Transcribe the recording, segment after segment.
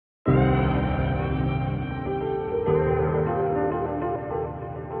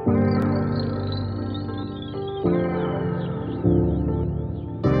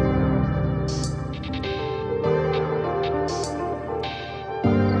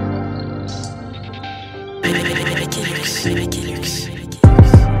I've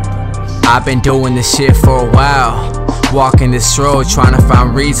been doing this shit for a while, walking this road trying to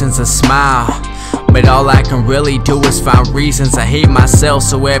find reasons to smile, but all I can really do is find reasons I hate myself.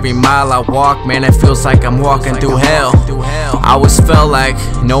 So every mile I walk, man, it feels like I'm walking through hell. I always felt like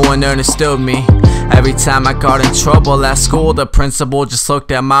no one understood me. Every time I got in trouble at school, the principal just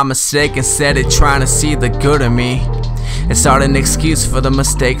looked at my mistake instead of trying to see the good in me. It's not an excuse for the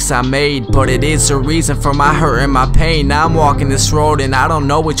mistakes I made, but it is a reason for my hurt and my pain. Now I'm walking this road and I don't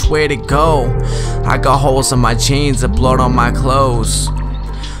know which way to go. I got holes in my jeans and blood on my clothes.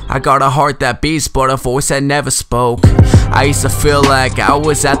 I got a heart that beats but a voice that never spoke. I used to feel like I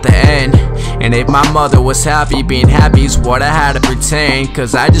was at the end, and if my mother was happy, being happy is what I had to pretend,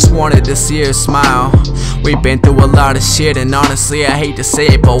 cause I just wanted to see her smile. We've been through a lot of shit, and honestly I hate to say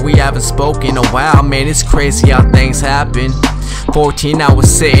it, but we haven't spoken in a while. Man, it's crazy how things happen. 14, I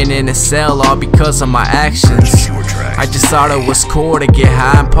was sitting in a cell all because of my actions. I just thought it was cool to get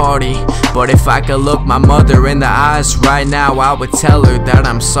high and party, but if I could look my mother in the eyes right now, I would tell her that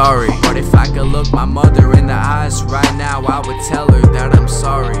I'm sorry. But if I could look my mother in the eyes right now, I would tell her that I'm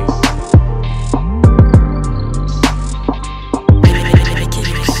sorry.